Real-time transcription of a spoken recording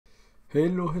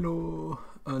Hello,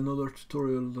 another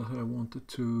tutorial that I wanted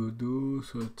to do.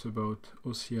 So it's about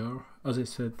OCR. As I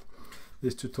said,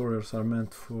 these tutorials are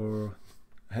meant for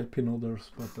helping others,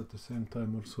 but at the same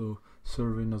time also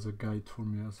serving as a guide for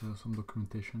me as some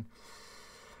documentation.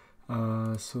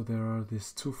 So there are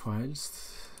these two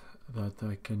files that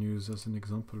I can use as an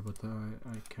example, but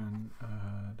I can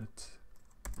let's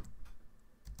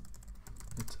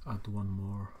add one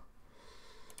more.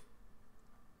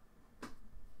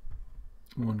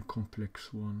 One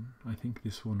complex one. I think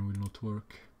this one will not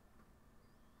work.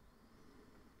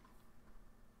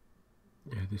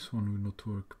 Yeah, this one will not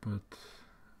work, but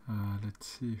let's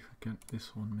see if we can.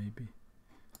 This one maybe.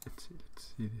 Let's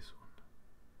see this one.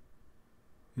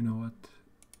 You know what?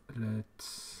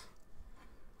 Let's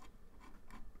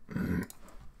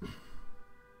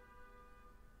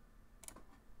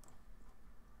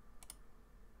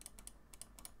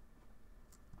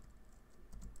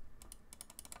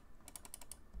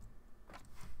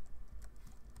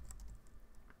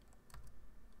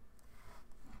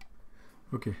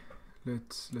okay,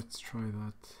 let's try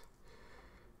that.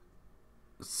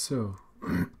 So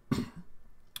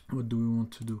what do we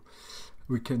want to do?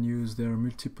 We can use, there are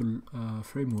multiple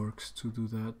frameworks to do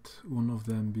that, one of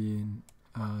them being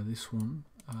this one,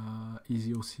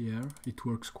 easyOCR. It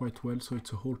works quite well, so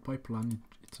it's a whole pipeline.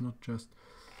 It's not just,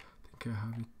 I think I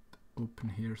have it open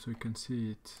here so you can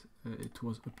see it. It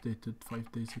was updated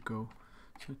 5 days ago,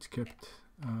 so it's kept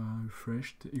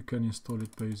refreshed. You can install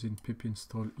it by using pip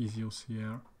install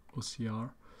easyOCR.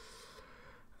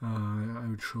 I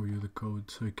will show you the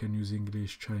code, so you can use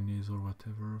English, Chinese, or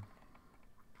whatever.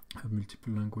 Have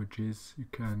multiple languages. You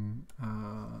can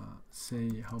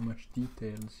say how much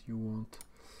details you want.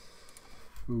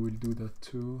 We will do that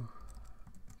too.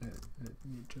 Let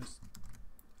me just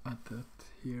add that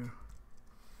here.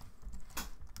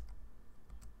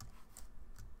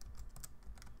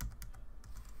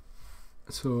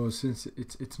 So since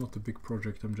it's not a big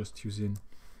project, I'm just using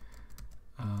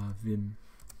Vim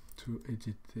to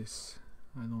edit this.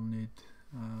 I don't need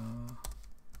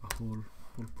a whole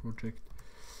project.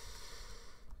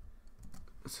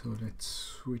 So let's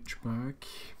switch back.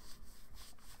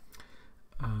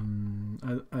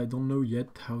 I don't know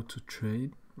yet how to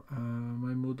train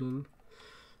my model.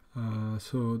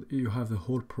 So you have the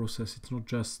whole process. It's not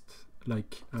just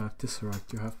like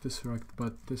Tesseract. You have Tesseract,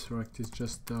 but Tesseract is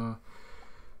just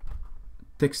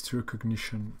text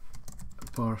recognition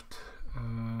part.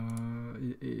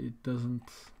 It doesn't.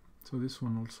 So this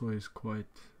one also is quite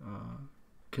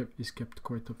kept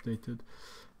quite updated.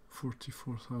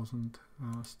 44,000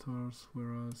 stars,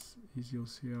 whereas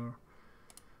easyOCR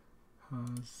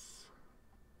has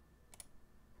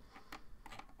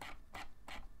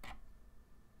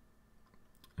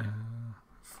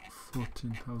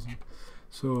 14,000.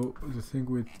 So the thing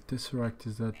with Tesseract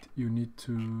is that you need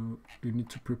to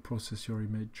pre-process your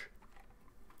image.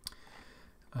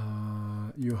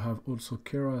 You have also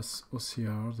Keras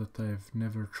OCR that I've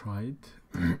never tried.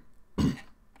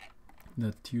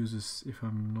 That uses, if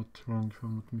I'm not wrong, if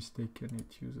I'm not mistaken,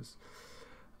 it uses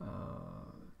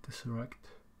Tesseract.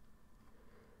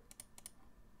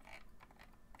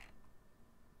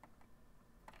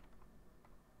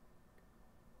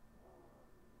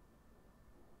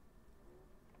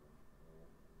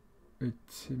 It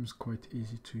seems quite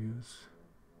easy to use.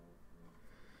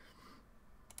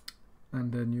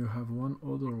 And then you have one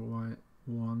other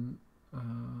one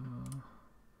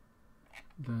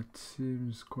that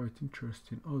seems quite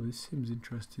interesting. Oh, this seems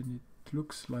interesting. It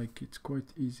looks like it's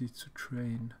quite easy to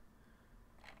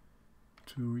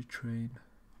retrain,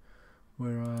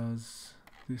 whereas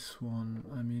this one,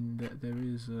 I mean, there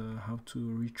is how to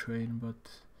retrain,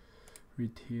 but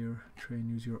read here, train,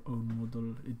 use your own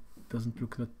model. It doesn't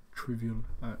look that trivial.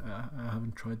 I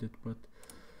haven't tried it, but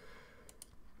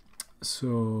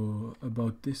so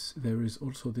about this, there is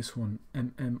also this one,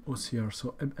 OCR.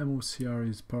 So OCR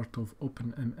is part of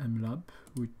OpenMM Lab,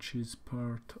 which is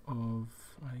part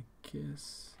of, I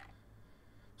guess,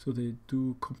 so they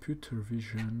do computer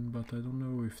vision, but I don't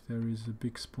know if there is a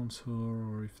big sponsor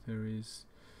or if there is.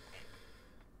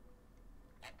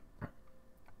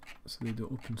 So they do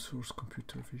open source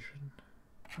computer vision.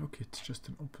 Okay, it's just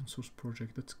an open source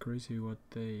project. That's crazy what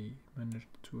they managed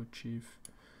to achieve,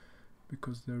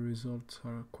 because their results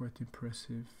are quite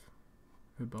impressive.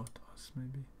 About us,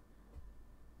 maybe.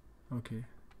 Okay.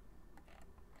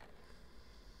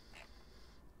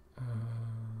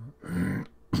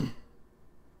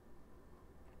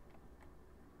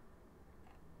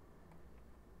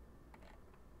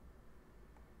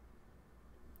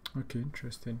 Okay,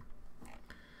 interesting.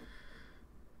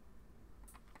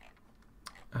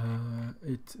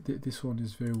 this one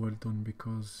is very well done,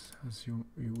 because as you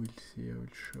will see, I will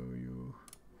show you.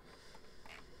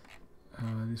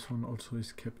 This one also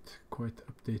is kept quite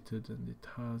updated, and it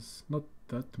has not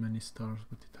that many stars,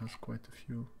 but it has quite a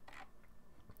few.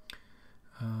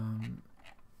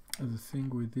 The thing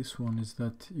with this one is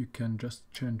that you can just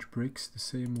change breaks the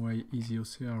same way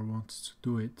easyOCR wants to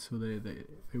do it. So they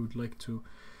would like to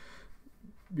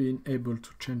be able to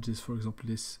change this. For example,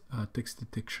 this text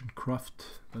detection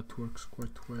craft, that works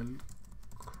quite well.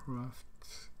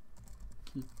 Craft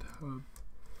github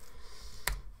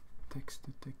text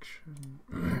detection.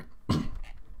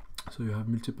 So you have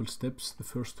multiple steps. The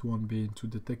first one being to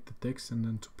detect the text, and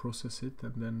then to process it,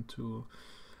 and then to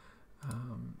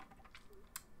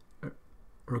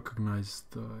recognize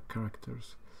the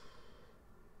characters.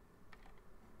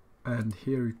 And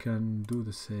here you can do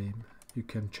the same. You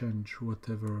can change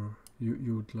whatever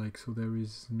you would like. So there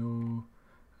is no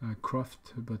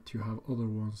craft, but you have other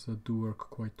ones that do work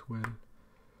quite well.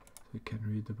 So you can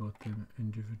read about them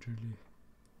individually.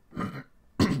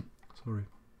 Sorry.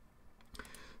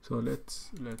 So let's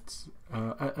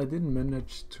I didn't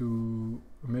manage to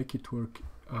make it work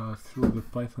through the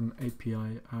Python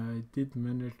API. I did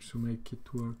manage to make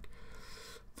it work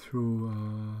through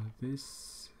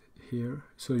this here.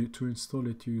 So to install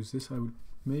it, you use this. I will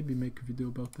maybe make a video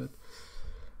about that.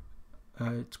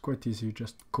 It's quite easy. You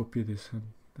just copy this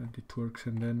and it works.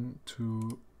 And then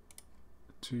to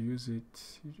use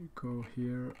it, you go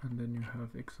here, and then you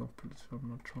have examples, if I'm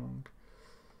not wrong.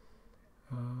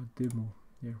 Demo.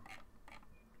 Yeah,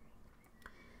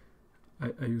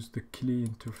 I used the CLI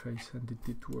interface, and it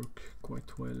did work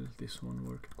quite well. This one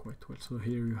worked quite well. So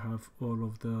here you have all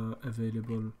of the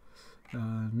available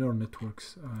neural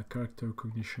networks, character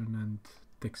recognition and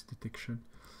text detection.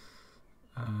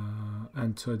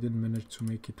 And so I didn't manage to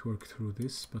make it work through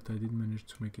this, but I did manage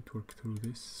to make it work through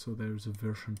this. So there's a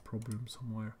version problem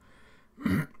somewhere.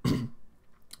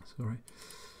 Sorry.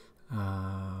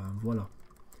 Voila.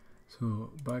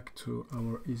 So back to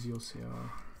our easyOCR.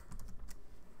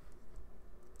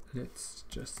 Let's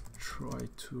just try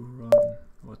to run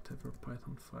whatever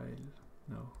Python file.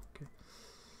 No, okay.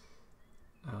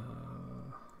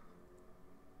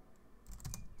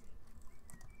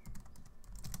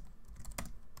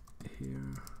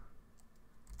 Here.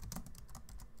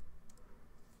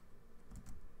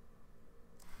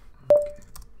 Okay.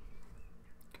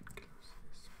 Can close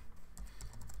this.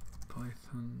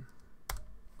 Python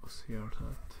OCR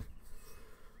that.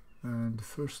 And the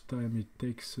first time it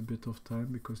takes a bit of time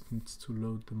because it needs to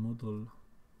load the model.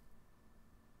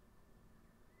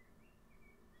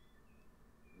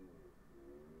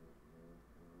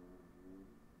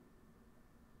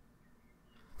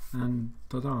 And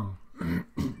ta-da!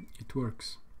 It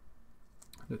works.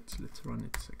 Let's run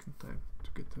it second time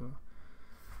to get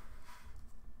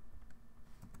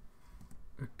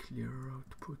a clearer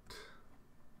output.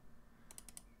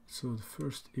 So the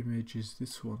first image is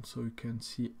this one, so you can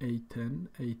see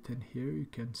A10 here. You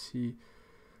can see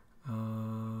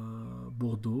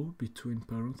Bordeaux between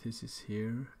parentheses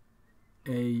here,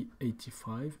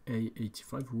 A85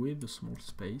 with a small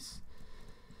space.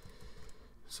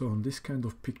 So on this kind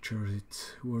of picture,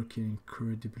 it's working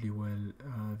incredibly well.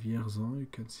 Vierzon, you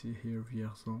can see here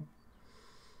Vierzon.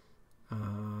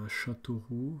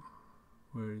 Châteauroux,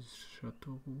 where is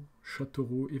Châteauroux?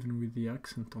 Châteauroux, even with the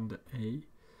accent on the A.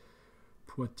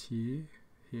 Poitiers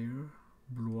here,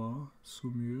 Blois,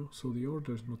 Saumur. So the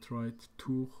order is not right.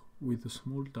 Tours with a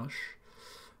small dash.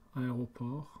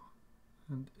 Aéroport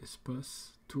and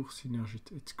espace Tours Synergie.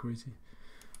 It's crazy.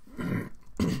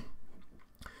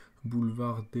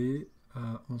 Boulevard des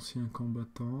Anciens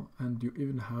Combattants, and you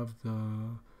even have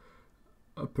the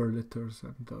upper letters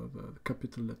and the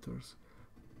capital letters.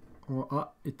 Oh,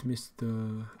 it missed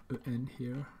the N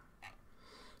here.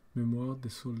 Mémoire des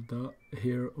soldats.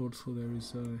 Here also there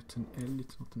is it's an L,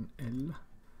 it's not an L.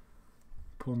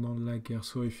 Pendant la guerre.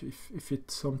 So if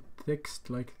it's some text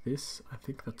like this, I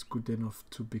think that's good enough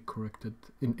to be corrected.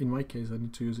 In my case, I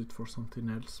need to use it for something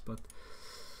else, but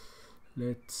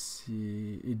let's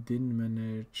see. It didn't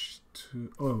manage to.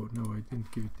 Oh no, I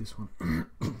didn't give it this one.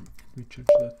 Let me change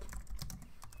that.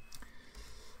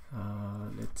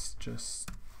 Let's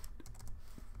just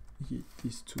hit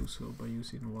these two. So by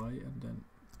using Y and then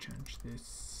change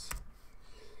this.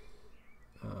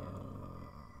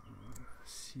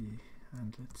 C,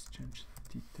 and let's change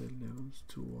the detail levels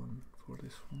to 1 for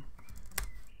this one.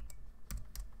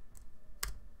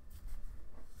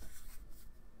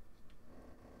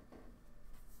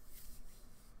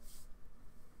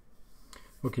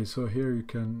 Okay, so here you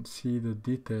can see the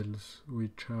details,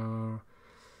 which are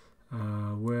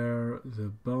where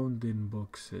the bounding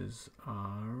boxes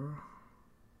are.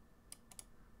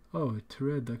 Oh, it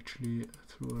read actually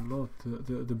through a lot.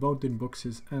 The bounding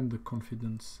boxes and the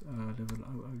confidence level.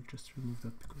 I'll just remove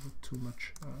that because of too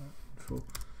much info.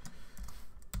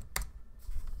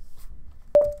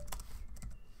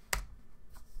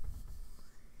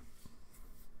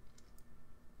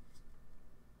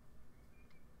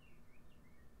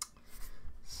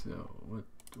 So what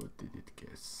did it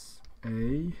guess?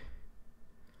 A.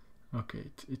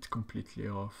 Okay, it's completely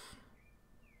off.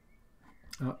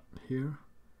 Here.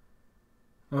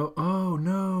 Oh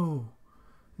no!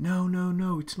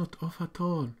 No, it's not off at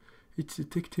all. It's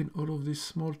detecting all of this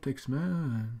small text,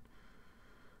 man.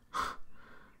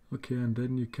 Okay, and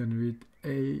then you can read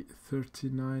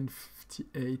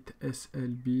A3958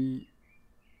 SLB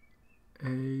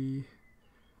A.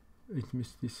 It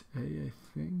missed this A, I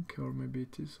think, or maybe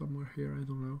it is somewhere here, I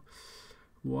don't know.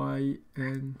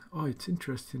 YN. Oh, it's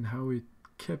interesting how it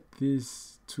kept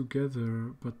these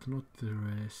together but not the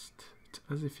rest. It's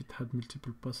as if it had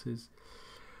multiple passes.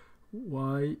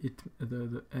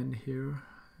 The N here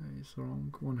is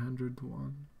wrong,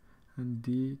 101, and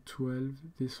D12,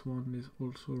 this one is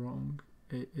also wrong.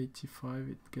 A85,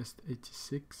 it guessed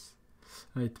 86.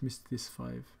 It missed this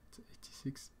 5. It's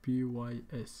 86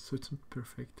 BYS. So it's not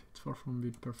perfect. It's far from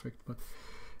being perfect, but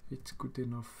it's good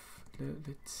enough.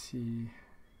 Let's see.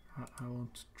 I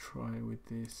want to try with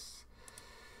this.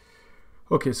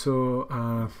 Okay, so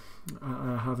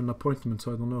I have an appointment,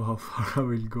 so I don't know how far I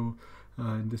will go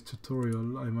in this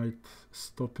tutorial. I might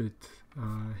stop it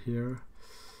here.